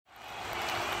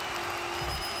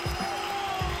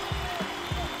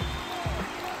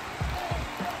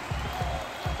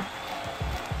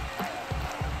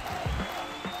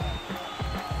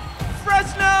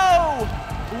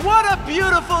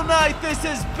beautiful night this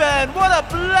has been. What a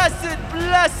blessed,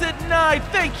 blessed night.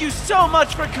 Thank you so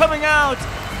much for coming out.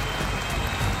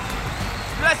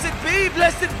 Blessed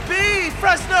be,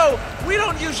 Fresno. We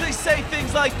don't usually say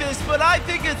things like this, but I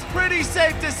think it's pretty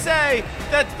safe to say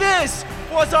that this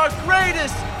was our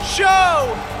greatest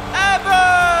show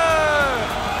ever.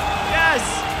 Yes,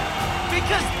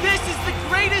 because this is the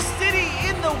greatest city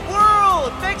in the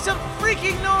world. Make some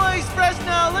freaking noise,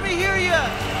 Fresno. Let me hear you.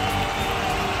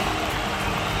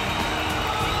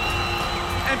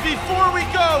 And before we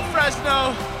go,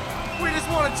 Fresno, we just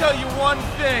want to tell you one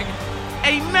thing.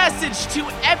 A message to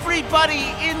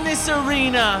everybody in this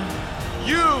arena.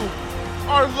 You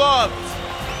are loved.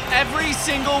 Every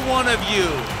single one of you.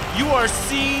 You are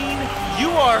seen, you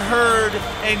are heard,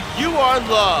 and you are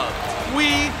loved.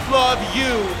 We love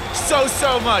you so,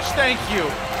 so much. Thank you.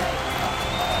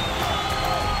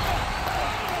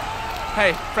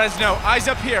 Hey, Fresno, eyes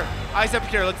up here. Eyes up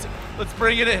here. Let's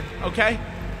bring it in, okay?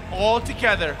 All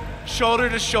together, shoulder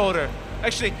to shoulder.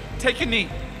 Actually, take a knee.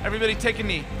 Everybody take a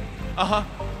knee. Uh-huh.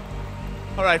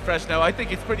 All right, Fresno, I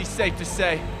think it's pretty safe to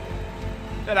say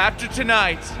that after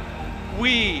tonight,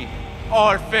 we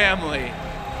are family.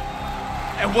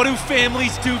 And what do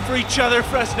families do for each other,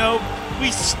 Fresno?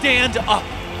 We stand up,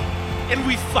 and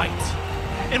we fight,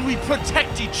 and we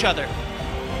protect each other.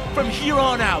 From here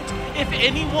on out, if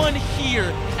anyone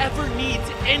here ever needs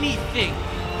anything,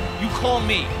 you call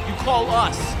me, you call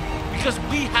us, because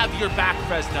we have your back,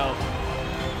 Fresno.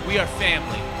 We are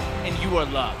family, and you are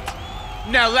loved.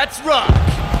 Now let's rock!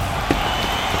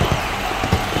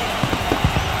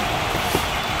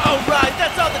 Alright,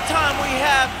 that's all the time we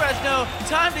have, Fresno.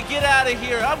 Time to get out of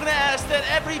here. I'm gonna ask that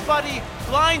everybody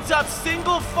lines up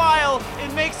single file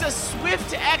and makes a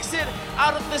swift exit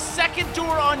out of the second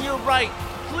door on your right.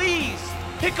 Please,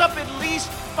 pick up at least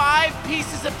 5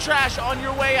 pieces of trash on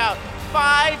your way out.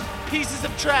 5 pieces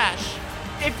of trash.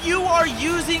 If you are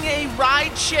using a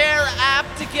rideshare app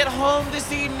to get home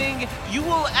this evening, you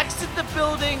will exit the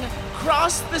building,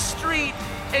 cross the street,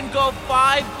 and go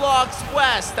 5 blocks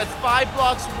west. That's 5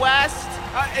 blocks west.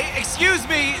 Excuse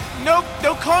me, no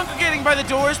congregating by the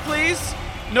doors, please.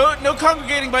 No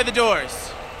congregating by the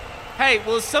doors. Hey,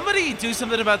 will somebody do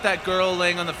something about that girl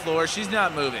laying on the floor? She's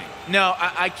not moving. No,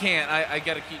 I can't. I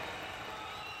gotta keep...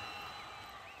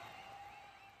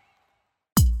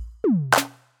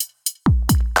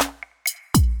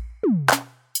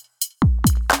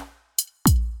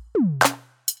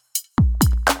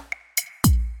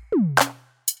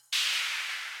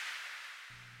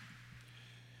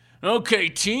 Okay,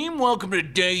 team, welcome to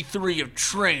day 3 of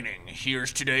training.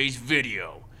 Here's today's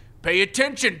video. Pay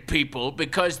attention, people,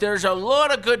 because there's a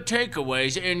lot of good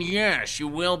takeaways, and yes, you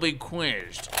will be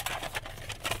quizzed.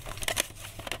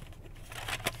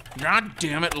 God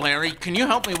damn it, Larry, can you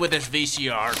help me with this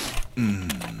VCR?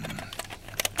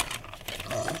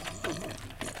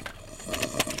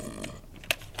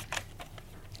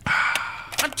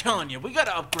 I'm telling you, we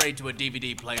gotta upgrade to a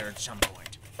DVD player at some point.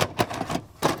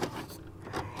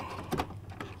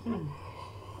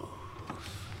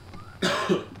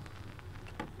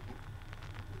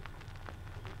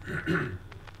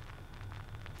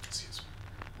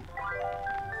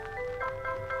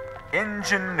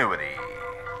 Ingenuity.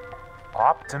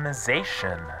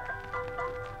 Optimization.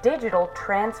 Digital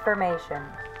transformation.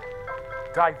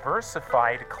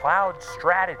 Diversified cloud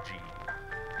strategy.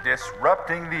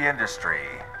 Disrupting the industry.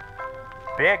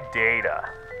 Big data.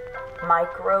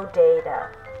 Micro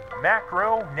data.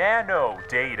 Macro nano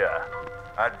data.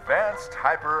 Advanced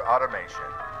hyper automation.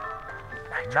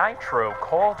 Nitro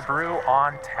cold brew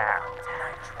on tap.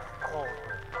 Nitro cold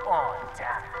brew on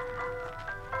tap.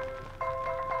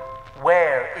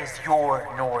 Where is your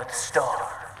North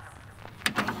Star?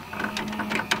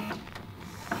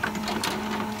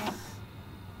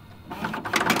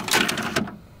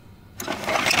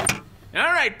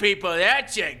 All right, people,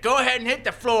 that's it. Go ahead and hit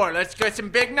the floor. Let's get some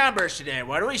big numbers today.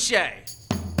 What do we say?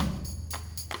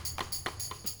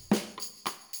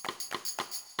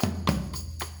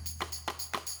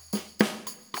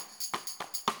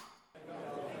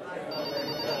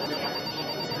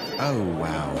 Oh,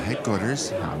 wow.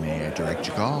 Headquarters, how may I direct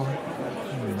your call?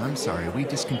 I'm sorry, we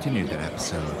discontinued that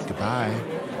episode. Goodbye.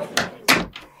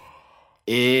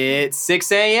 It's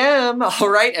 6 a.m. All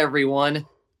right, everyone.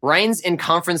 Ryan's in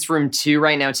conference room 2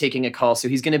 right now taking a call, so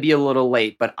he's going to be a little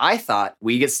late, but I thought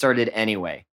we'd get started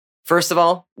anyway. First of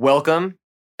all, welcome,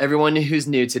 everyone who's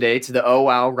new today, to the Oh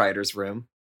Wow Writers Room.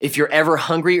 If you're ever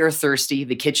hungry or thirsty,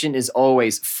 the kitchen is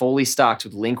always fully stocked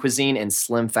with lean cuisine and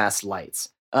slim fast lights.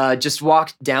 Just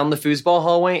walk down the foosball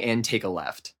hallway and take a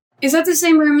left. Is that the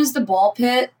same room as the ball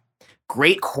pit?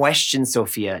 Great question,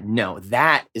 Sophia. No,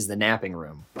 that is the napping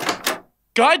room.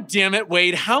 God damn it,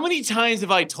 Wade. How many times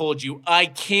have I told you I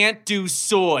can't do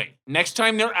soy? Next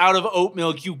time they're out of oat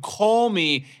milk, you call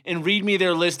me and read me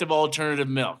their list of alternative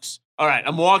milks. All right,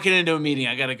 I'm walking into a meeting.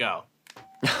 I gotta go.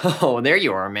 Oh, there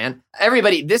you are, man.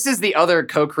 Everybody, this is the other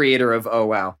co-creator of Oh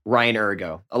Wow, Ryan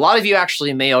Ergo. A lot of you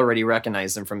actually may already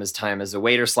recognize him from his time as a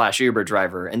waiter/Uber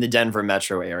driver in the Denver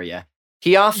metro area.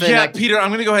 He often... Yeah, Peter,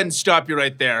 I'm gonna go ahead and stop you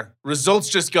right there. Results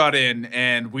just got in,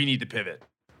 and we need to pivot.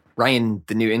 Ryan,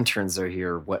 the new interns are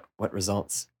here. What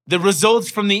results? The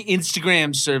results from the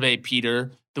Instagram survey,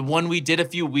 Peter. The one we did a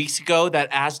few weeks ago that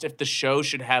asked if the show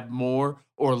should have more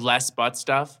or less butt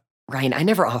stuff. Ryan, I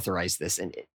never authorized this,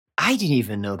 and I didn't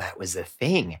even know that was a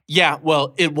thing. Yeah,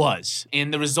 well, it was.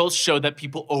 And the results show that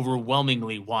people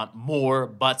overwhelmingly want more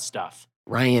butt stuff.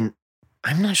 Ryan,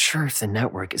 I'm not sure if the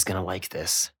network is gonna like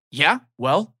this. Yeah?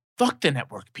 Well, fuck the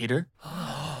network, Peter.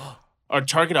 Our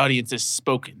target audience has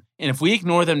spoken. And if we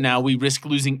ignore them now, we risk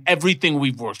losing everything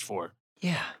we've worked for.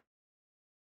 Yeah.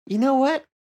 You know what?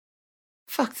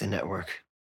 Fuck the network.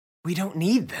 We don't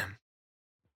need them.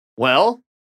 Well,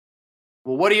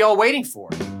 what are y'all waiting for?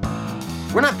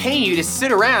 We're not paying you to sit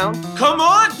around. Come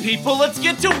on, people, let's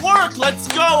get to work. Let's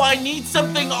go. I need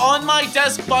something on my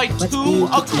desk by 2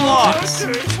 o'clock.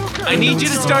 I need you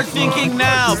to start thinking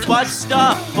now. Butt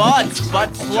stuff, butts,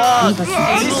 butt plugs,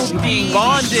 anal being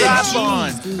bonded,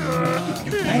 on.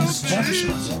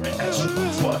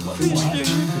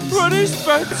 What is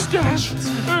butt stuff?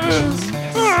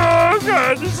 Oh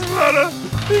God, this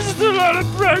is a lot of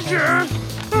pressure.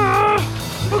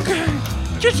 Okay,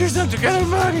 get yourself together,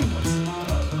 buddy.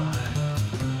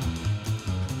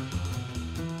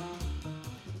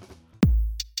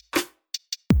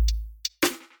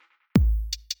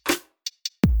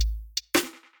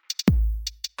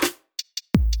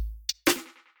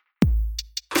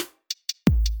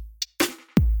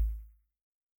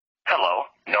 Hello,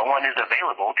 no one is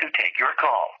available to take your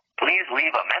call. Please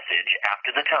leave a message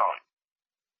after the tone.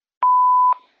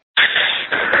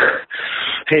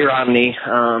 Hey Rodney,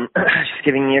 just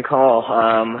giving you a call.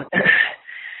 I'm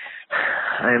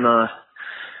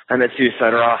at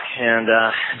Suicide Rock and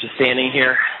just standing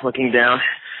here looking down.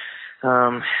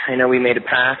 I know we made a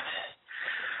pact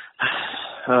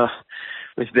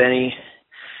with Benny,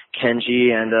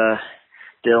 Kenji, and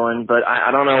Dylan, but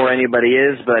I don't know where anybody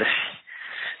is, but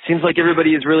seems like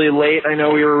everybody is really late. I know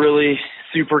we were really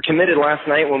super committed last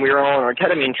night when we were all on our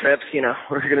ketamine trips, you know,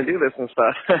 we were going to do this and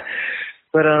stuff.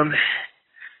 But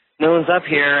no one's up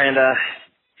here, and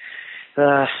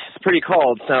it's pretty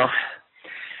cold, so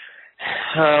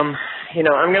you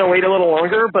know, I'm going to wait a little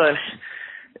longer, but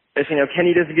if, you know,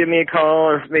 Kenny doesn't give me a call,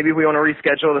 or maybe we want to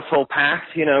reschedule this whole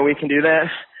pact, you know, we can do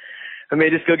that. I may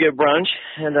just go get brunch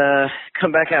and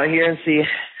come back out here and see,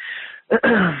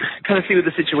 kind of see what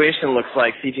the situation looks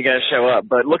like, see if you guys show up.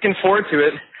 But looking forward to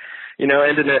it, you know,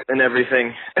 ending it and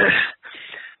everything.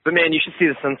 But man, you should see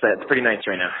the sunset. It's pretty nice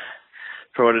right now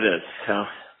for what it is. So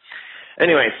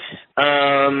anyways,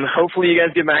 hopefully you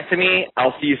guys get back to me.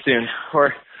 I'll see you soon.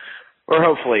 Or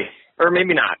hopefully. Or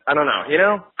maybe not. I don't know. You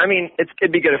know? I mean,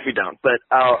 it'd be good if we don't, but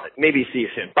I'll maybe see you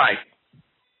soon. Bye.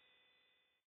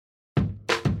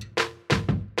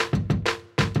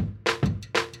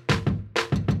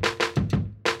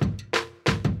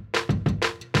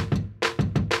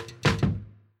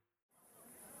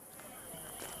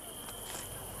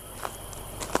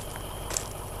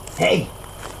 Hey,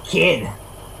 kid,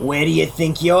 where do you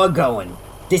think you're going?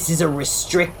 This is a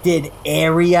restricted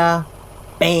area,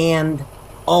 band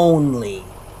only.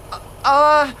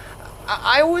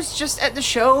 I was just at the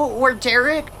show where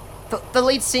Derek, the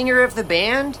lead singer of the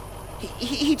band,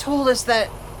 he told us that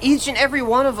each and every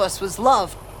one of us was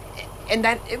loved, and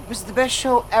that it was the best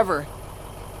show ever,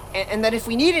 and that if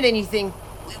we needed anything,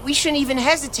 we shouldn't even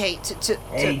hesitate to...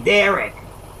 Hey, Derek,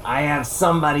 I have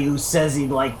somebody who says he'd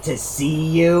like to see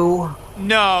you.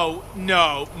 No,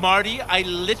 Marty, I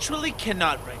literally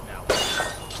cannot right now.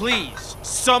 Please,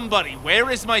 somebody, where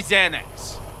is my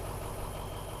Xanax?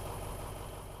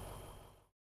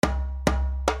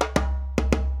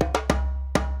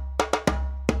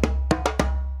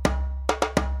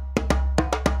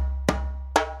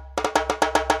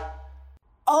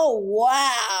 Oh,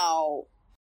 wow.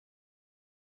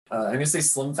 I'm gonna say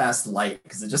Slim Fast Light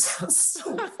because it just sounds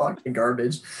so fucking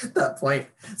garbage at that point.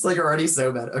 It's like already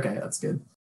so bad. Okay, that's good.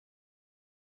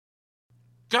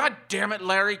 God damn it,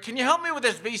 Larry. Can you help me with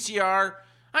this VCR?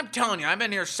 I'm telling you, I've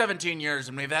been here 17 years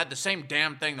and we've had the same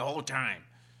damn thing the whole time.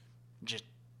 Just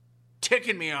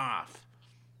ticking me off.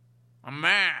 I'm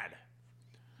mad.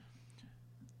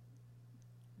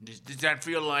 Does that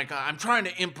feel like I'm trying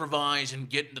to improvise and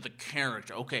get into the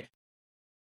character? Okay,